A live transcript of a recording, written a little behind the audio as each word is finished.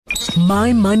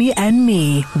My Money and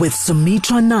Me with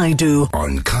Sumitra Naidu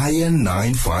on Kaya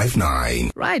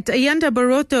 959. Right. Ayanda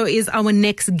Borotho is our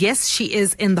next guest. She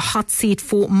is in the hot seat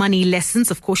for Money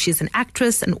Lessons. Of course, she's an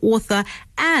actress, an author,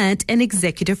 and an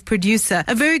executive producer.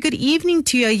 A very good evening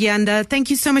to you, Ayanda.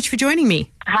 Thank you so much for joining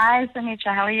me. Hi,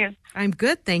 Sumitra. How are you? I'm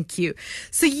good, thank you.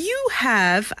 So you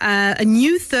have a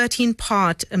new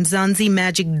 13-part Mzansi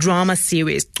Magic drama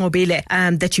series, Obele,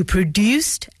 that you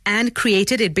produced and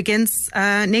created. It begins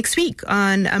next week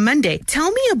on a Monday.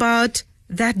 Tell me about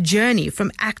that journey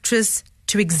from actress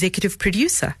to executive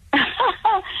producer.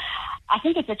 I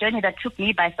think it's a journey that took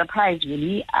me by surprise,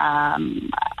 really.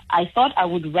 I thought I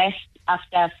would rest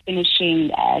after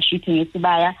finishing shooting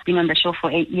Isibaya, been on the show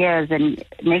for 8 years, and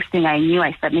next thing I knew,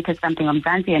 I submitted something on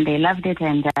Mzansi and they loved it,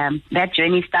 and that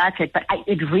journey started. But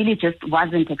it really just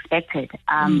wasn't expected.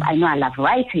 I know I love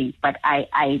writing, but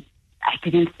I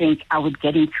didn't think I would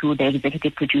get into the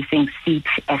executive producing seat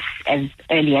as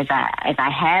early as I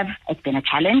have. It's been a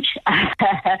challenge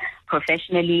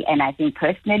professionally and I think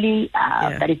personally,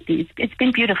 but it's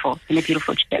been beautiful. It's been a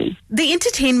beautiful journey. The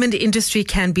entertainment industry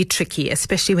can be tricky,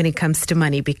 especially when it comes to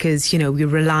money, because, you know, we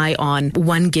rely on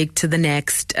one gig to the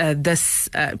next, this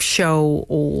show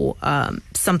or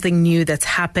something new that's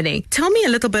happening. Tell me a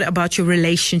little bit about your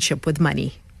relationship with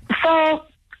money. So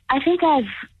I think I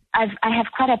have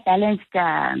quite a balanced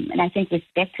and I think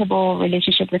respectable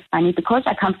relationship with money because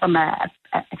I come from a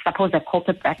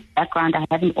corporate background. I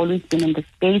haven't always been in the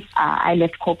space. I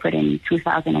left corporate in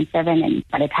 2007, and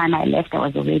by the time I left, I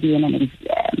was already in a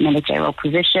managerial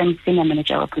position, senior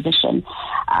managerial position.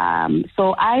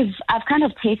 So I've kind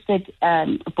of tasted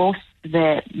both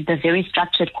the very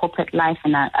structured corporate life,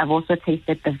 and I've also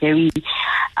tasted the very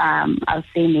I'll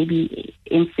say maybe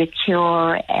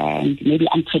insecure and maybe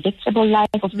unpredictable life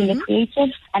of being a creative.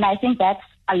 And I think that's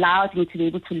allowed me to be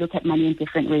able to look at money in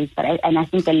different ways. But I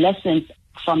think the lessons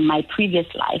from my previous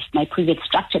life, my previous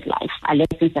structured life, are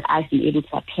lessons that I've been able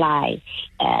to apply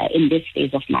in this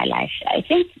phase of my life. I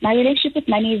think my relationship with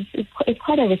money is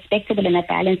quite a respectable and a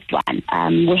balanced one.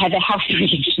 We have a healthy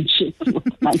relationship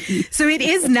with money. So it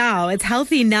is now. It's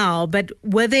healthy now. But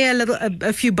were there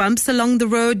a few bumps along the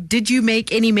road? Did you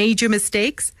make any major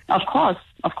mistakes? Of course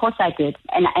I did.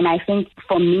 And I think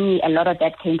for me, a lot of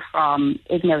that came from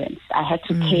ignorance. I had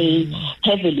to pay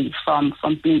heavily from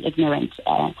being ignorant.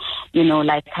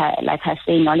 Like I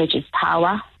say, knowledge is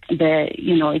power.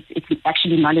 It's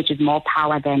actually knowledge is more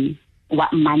power than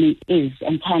what money is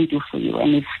and can do for you.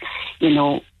 And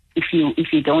if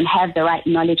you don't have the right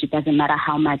knowledge, it doesn't matter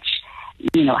how much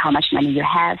money you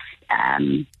have.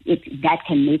 That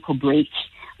can make or break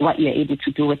what you're able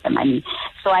to do with the money.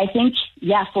 So I think,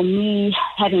 for me,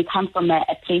 having come from a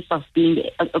place of being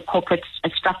a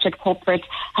structured corporate,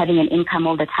 having an income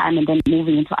all the time, and then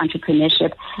moving into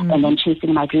entrepreneurship, and then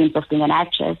chasing my dreams of being an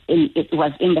actress, it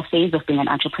was in the phase of being an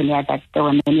entrepreneur that there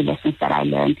were many lessons that I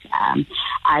learned.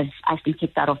 I've been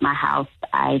kicked out of my house.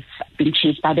 I've been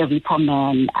chased by the repo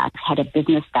man. I've had a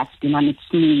business that's been on its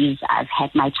knees. I've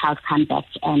had my child come back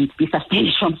and be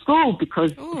suspended from school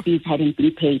because fees hadn't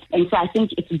been paid. And so I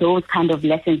think it's those kind of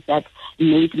lessons that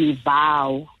made me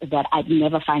vow that I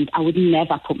would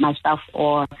never put myself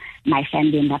or my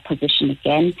family in that position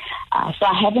again. So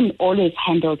I haven't always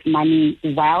handled money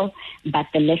well, but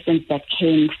the lessons that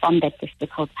came from that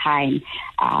difficult time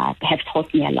have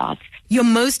taught me a lot. Your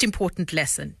most important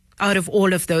lesson out of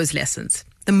all of those lessons?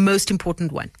 The most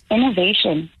important one?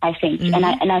 Innovation, I think. And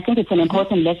I think it's an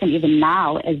important lesson even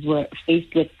now as we're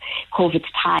faced with COVID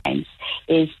times,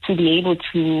 is to be able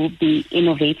to be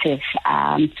innovative,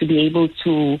 to be able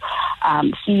to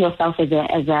see yourself as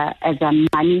a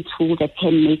money tool that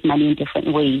can make money in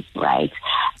different ways, right?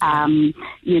 When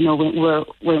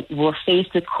we're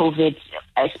faced with COVID,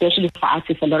 especially for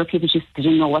artists, a lot of people just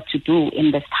didn't know what to do in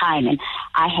this time. And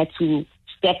I had to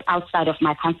step outside of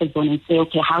my comfort zone and say,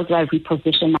 okay, how do I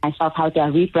reposition myself? How do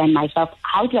I rebrand myself?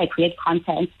 How do I create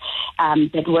content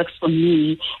that works for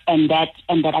me and that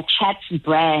attracts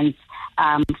brands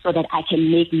so that I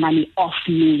can make money off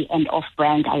me and off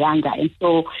brand Ayanda? And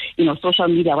so, social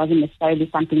media wasn't necessarily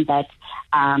something that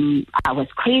I was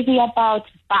crazy about,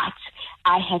 but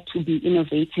I had to be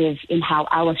innovative in how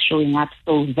I was showing up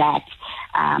so that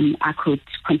I could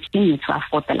continue to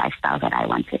afford the lifestyle that I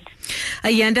wanted.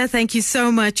 Ayanda, thank you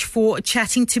so much for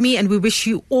chatting to me, and we wish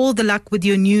you all the luck with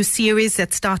your new series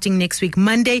that's starting next week,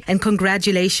 Monday, and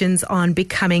congratulations on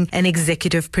becoming an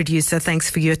executive producer. Thanks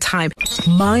for your time.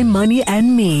 My Money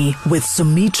and Me with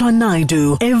Sumitra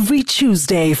Naidu every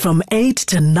Tuesday from 8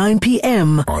 to 9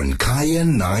 p.m. on Kaya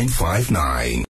 959.